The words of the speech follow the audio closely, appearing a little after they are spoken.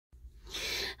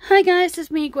Hi guys, it's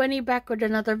me Gwenny back with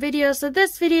another video. So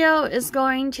this video is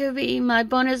going to be my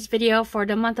bonus video for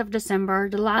the month of December,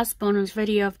 the last bonus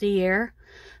video of the year.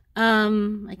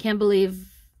 I can't believe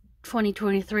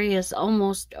 2023 is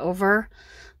almost over.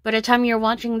 By the time you're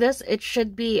watching this, it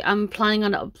should be, I'm planning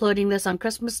on uploading this on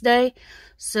Christmas Day.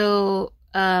 So,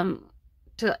 to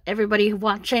everybody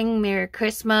watching, Merry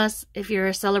Christmas if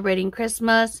you're celebrating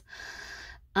Christmas.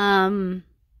 I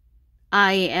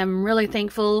am really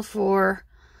thankful for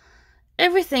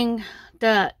everything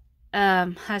that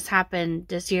has happened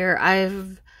this year.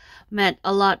 I've made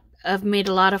a lot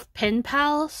of pen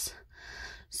pals.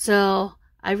 So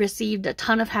I received a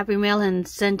ton of happy mail and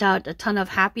sent out a ton of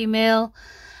happy mail.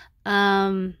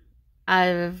 I've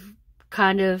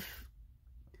kind of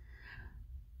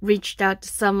reached out to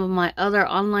some of my other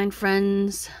online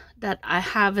friends that I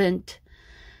haven't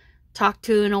talked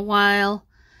to in a while.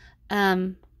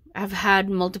 I've had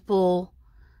multiple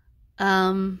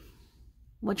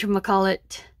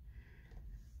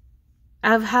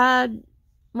I've had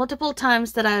multiple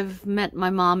times that I've met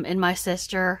my mom and my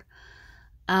sister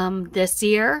this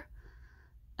year.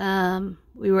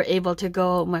 We were able to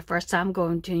go, my first time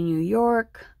going to New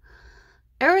York.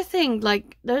 Everything,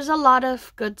 like, there's a lot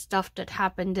of good stuff that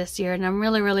happened this year, and I'm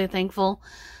really, really thankful.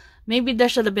 Maybe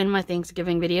this should have been my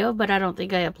Thanksgiving video, but I don't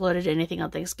think I uploaded anything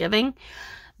on Thanksgiving.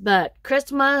 But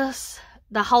Christmas,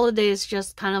 the holidays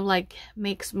just kind of like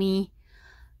makes me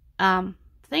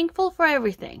thankful for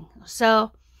everything.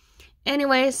 So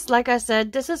anyways, like I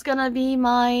said, this is gonna be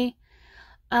my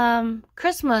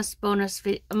Christmas bonus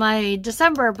my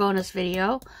December bonus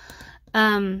video.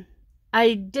 I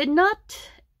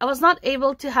was not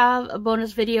able to have a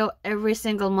bonus video every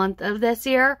single month of this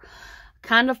year.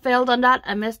 Kind of failed on that.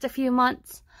 I missed a few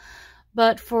months.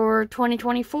 But for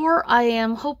 2024, I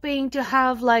am hoping to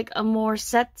have like a more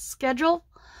set schedule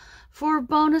for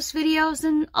bonus videos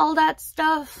and all that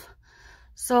stuff.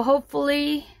 So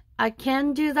hopefully I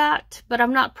can do that, but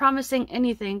I'm not promising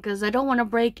anything because I don't want to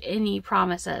break any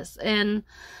promises. And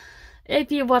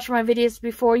if you watched my videos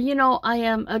before, you know I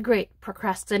am a great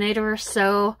procrastinator,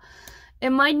 so it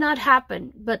might not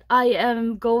happen, but I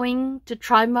am going to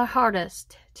try my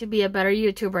hardest to be a better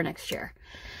YouTuber next year.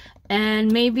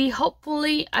 And maybe,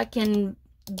 hopefully, I can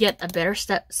get a better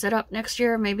setup next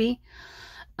year, maybe.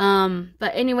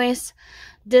 But anyways,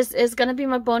 this is gonna be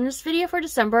my bonus video for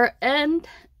December, and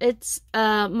it's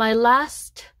my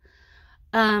last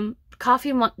the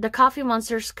Coffee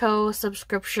Monsters Co.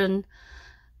 subscription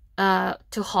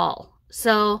to haul.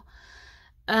 So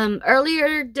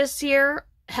earlier this year,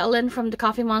 Helen from the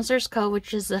Coffee Monsters Co.,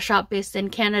 which is a shop based in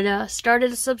Canada,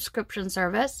 started a subscription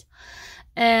service.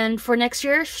 And for next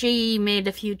year, she made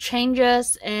a few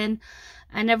changes, and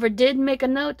I never did make a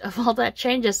note of all that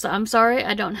changes, so I'm sorry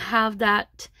I don't have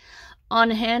that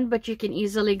on hand, but you can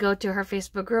easily go to her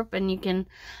Facebook group and you can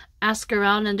ask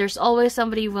around, and there's always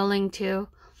somebody ready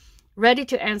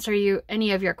to answer you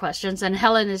any of your questions, and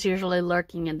Helen is usually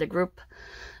lurking in the group,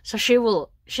 so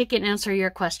she can answer your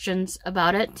questions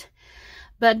about it.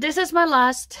 But this is my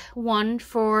last one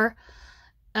for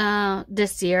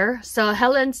this year. So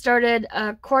Helen started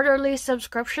a quarterly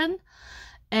subscription,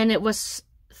 and it was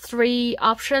 3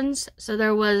 options. So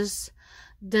there was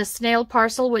the Snail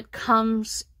parcel, which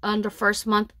comes on the first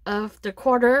month of the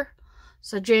quarter,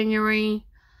 so January,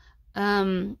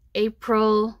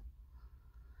 April,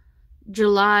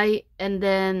 July, and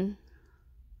then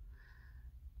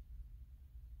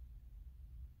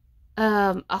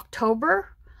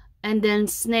October. And then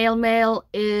snail mail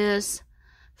is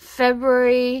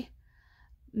February,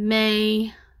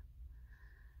 May,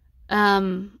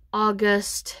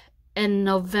 August, and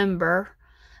November.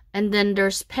 And then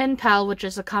there's pen pal, which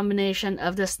is a combination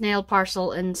of the snail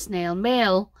parcel and snail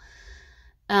mail,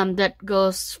 that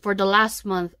goes for the last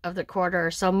month of the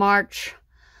quarter. So March,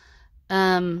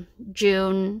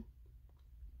 June,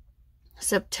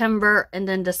 September, and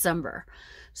then December.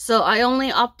 So I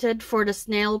only opted for the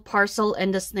snail parcel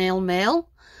and the snail mail.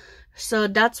 So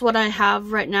that's what I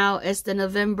have right now, is the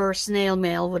November snail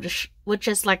mail, which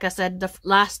is, like I said, the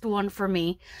last one for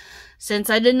me, since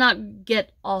I did not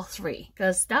get all 3,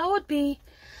 because that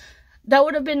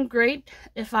would have been great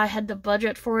if I had the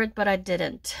budget for it, but I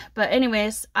didn't. But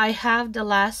anyways, I have the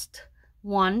last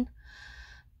one,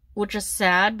 which is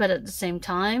sad, but at the same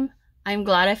time, I'm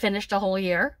glad I finished the whole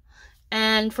year.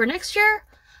 And for next year,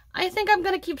 I think I'm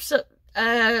gonna keep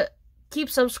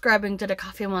subscribing to the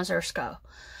Coffee Monsters Co.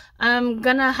 I'm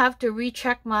gonna have to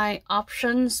recheck my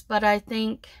options, but I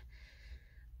think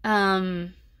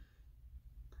I'm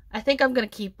gonna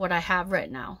keep what I have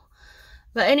right now.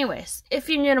 But anyways, if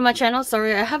you're new to my channel,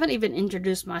 sorry, I haven't even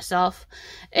introduced myself.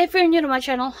 If you're new to my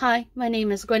channel, hi, my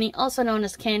name is Gwenny, also known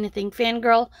as Anything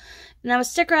Fangirl. And I'm a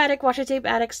sticker addict, washi tape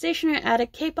addict, stationery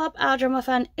addict, K-pop, drama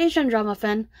fan, Asian drama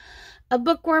fan, a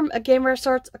bookworm, a gamer of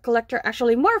sorts, a collector,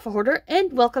 actually more of a hoarder,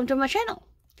 and welcome to my channel.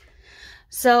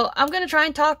 So I'm going to try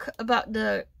and talk about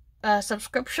the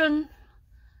subscription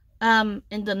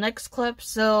in the next clip.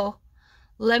 So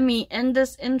let me end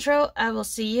this intro. I will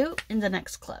see you in the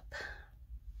next clip.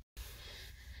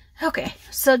 Okay,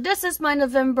 so this is my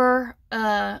November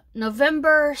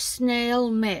snail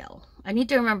mail. I need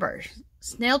to remember.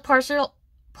 Snail parcel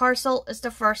is the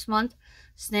first month.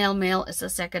 Snail mail is the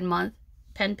second month.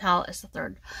 Pen pal is the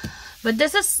third. But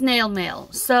this is snail mail.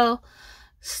 So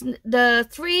the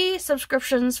 3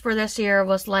 subscriptions for this year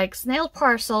was like snail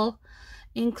parcel,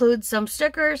 includes some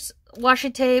stickers,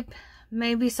 washi tape,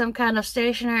 maybe some kind of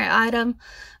stationery item.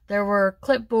 There were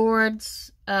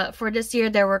clipboards. For this year,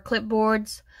 there were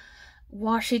clipboards,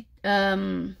 washi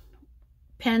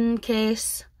pen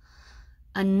case,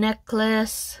 a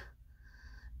necklace,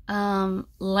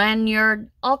 lanyard,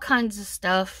 all kinds of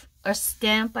stuff, a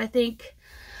stamp, I think.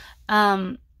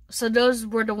 So those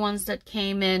were the ones that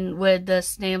came in with the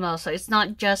snail mail. So it's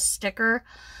not just sticker,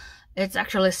 it's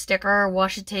actually sticker,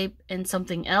 washi tape, and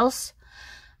something else.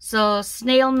 So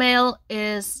snail mail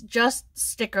is just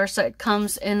sticker, so it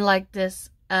comes in like this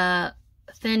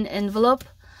thin envelope.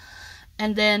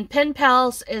 And then pen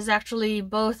pals is actually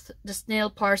both the snail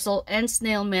parcel and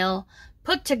snail mail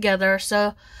put together.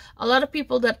 So a lot of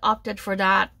people that opted for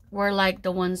that were like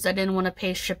the ones that didn't want to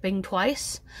pay shipping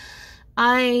twice.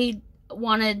 I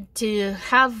wanted to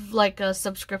have like a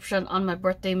subscription on my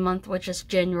birthday month, which is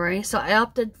January. So I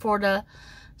opted for the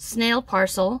snail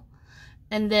parcel.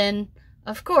 And then,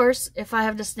 of course, if I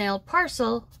have the snail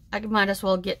parcel, I might as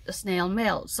well get the snail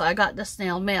mail. So I got the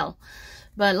snail mail.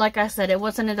 But like I said, it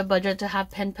wasn't in the budget to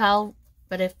have pen pal.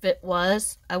 But if it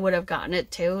was, I would have gotten it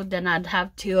too. Then I'd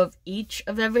have 2 of each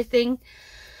of everything.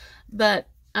 But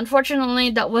unfortunately,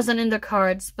 that wasn't in the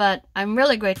cards. But I'm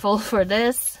really grateful for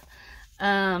this.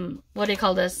 What do you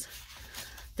call this?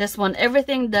 This one.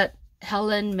 Everything that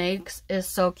Helen makes is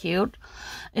so cute.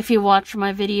 If you watch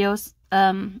my videos,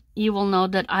 you will know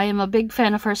that I am a big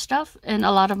fan of her stuff. And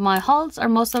a lot of my hauls are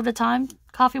most of the time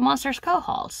Coffee Monsters Co.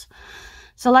 hauls.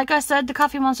 So like I said, the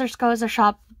Coffee Monsters Co. is a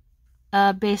shop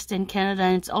based in Canada,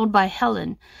 and it's owned by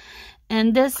Helen.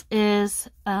 And this is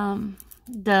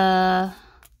the,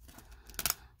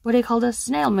 what do you call this?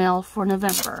 Snail mail for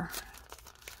November.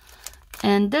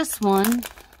 And this one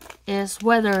is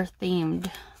weather themed.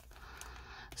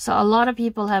 So a lot of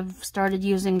people have started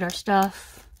using their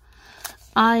stuff.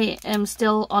 I am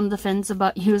still on the fence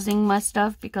about using my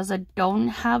stuff because I don't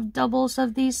have doubles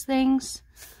of these things.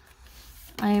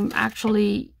 I'm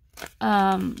actually,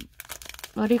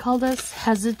 what do you call this?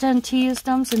 Hesitant to use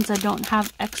them since I don't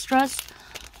have extras.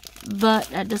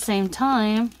 But at the same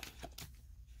time,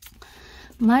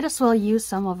 might as well use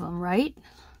some of them, right?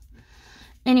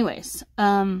 Anyways,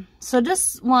 so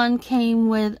this one came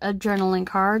with a journaling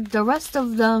card. The rest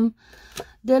of them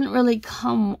didn't really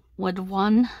come with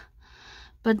one.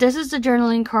 But this is the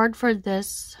journaling card for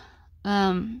this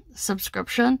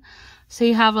subscription. So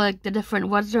you have like the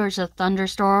different, there's a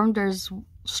thunderstorm, there's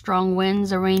strong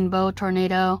winds, a rainbow,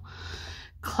 tornado,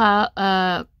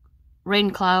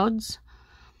 rain clouds.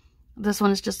 This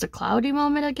one is just a cloudy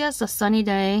moment, I guess, a sunny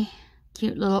day,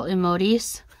 cute little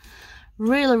emojis.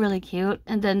 Really, really cute.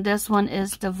 And then this one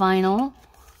is the vinyl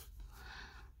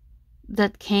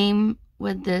that came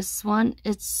with this one.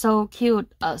 It's so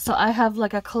cute. So I have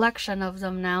like a collection of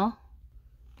them now.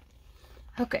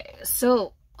 Okay,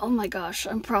 so oh my gosh,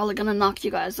 I'm probably gonna knock you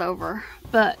guys over,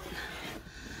 but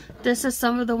this is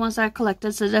some of the ones I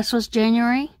collected. So this was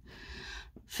January,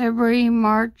 February,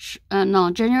 March,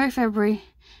 January, February,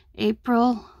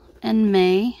 April, and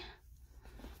May.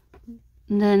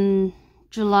 And then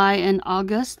July and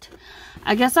August.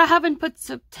 I guess I haven't put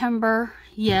September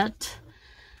yet.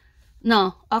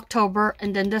 No, October,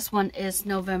 and then this one is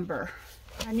November.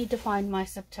 I need to find my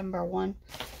September one.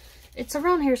 It's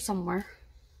around here somewhere.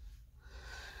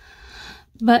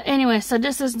 But anyway, so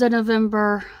this is the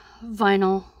November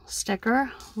vinyl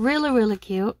sticker. Really, really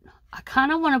cute. I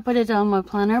kind of want to put it on my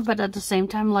planner, but at the same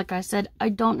time, like I said, I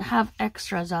don't have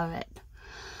extras of it.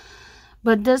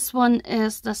 But this one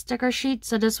is the sticker sheet.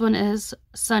 So this one is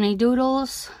Sunny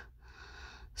Doodles.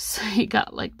 So you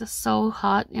got like the so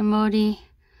hot emoji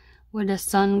with the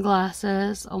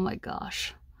sunglasses. Oh my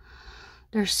gosh.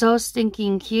 They're so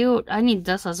stinking cute. I need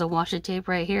this as a washi tape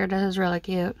right here. That is really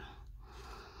cute.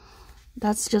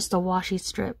 That's just a washi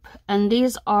strip. And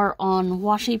these are on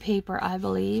washi paper, I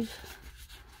believe.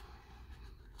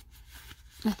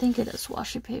 I think it is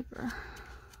washi paper.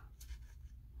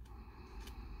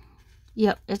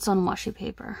 Yep, it's on washi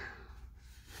paper.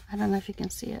 I don't know if you can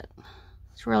see it.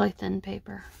 It's really thin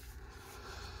paper.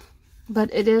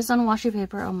 But it is on washi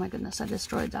paper. Oh my goodness, I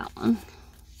destroyed that one.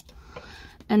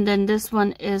 And then this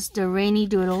one is the Rainy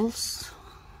Doodles.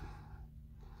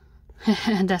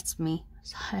 That's me.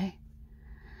 Sorry.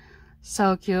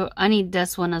 So cute. I need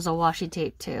this one as a washi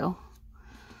tape too.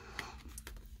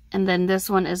 And then this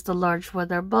one is the Large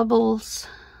Weather Bubbles.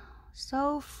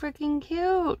 So freaking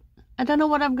cute. I don't know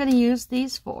what I'm going to use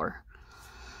these for.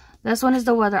 This one is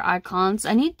the Weather Icons.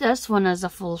 I need this one as a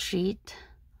full sheet.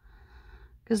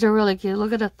 Because they're really cute.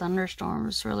 Look at the thunderstorm.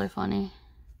 It's really funny.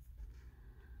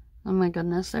 Oh my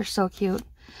goodness. They're so cute.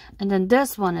 And then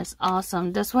this one is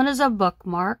awesome. This one is a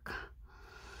bookmark.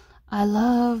 I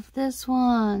love this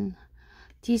one.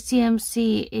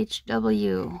 TCMC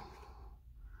HW.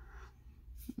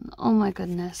 Oh my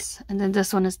goodness. And then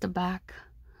this one is the back.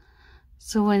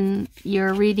 So when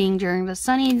you're reading during the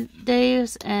sunny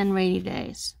days and rainy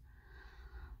days.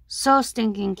 So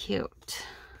stinking cute.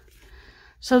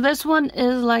 So this one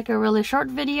is like a really short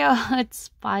video.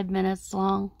 It's 5 minutes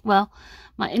long. Well,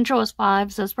 my intro was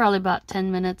 5, so it's probably about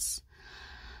 10 minutes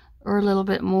or a little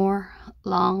bit more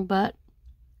long. But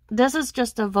this is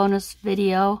just a bonus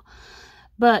video.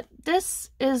 But this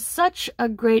is such a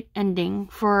great ending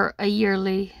for a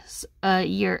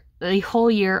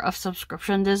whole year of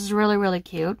subscription. This is really, really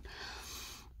cute.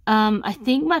 I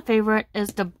think my favorite is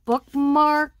the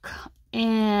bookmark,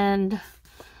 and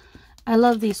I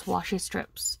love these washi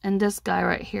strips. And this guy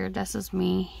right here, this is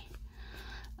me.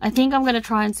 I think I'm going to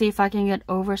try and see if I can get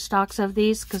overstocks of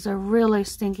these because they're really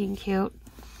stinking cute.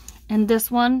 And this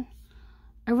one,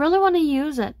 I really want to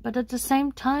use it, but at the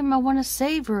same time, I want to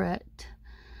savor it.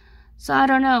 So I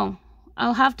don't know.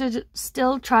 I'll have to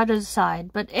still try to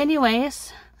decide. But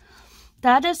anyways,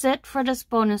 that is it for this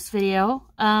bonus video.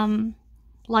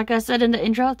 Like I said in the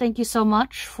intro, thank you so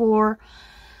much for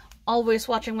always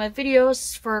watching my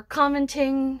videos, for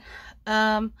commenting.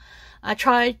 I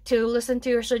try to listen to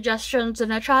your suggestions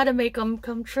and I try to make them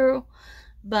come true.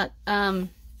 But I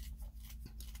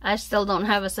still don't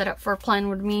have a setup for Plan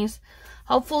With Me's.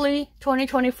 Hopefully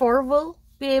 2024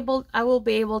 I will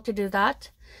be able to do that.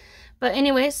 But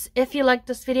anyways, if you like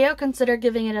this video, consider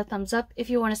giving it a thumbs up. If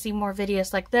you want to see more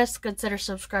videos like this, consider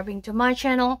subscribing to my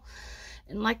channel.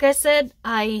 And like I said,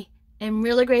 I am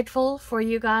really grateful for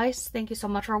you guys. Thank you so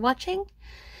much for watching.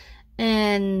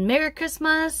 And Merry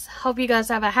Christmas. Hope you guys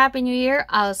have a Happy New Year.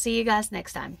 I'll see you guys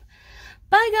next time.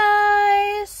 Bye,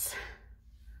 guys!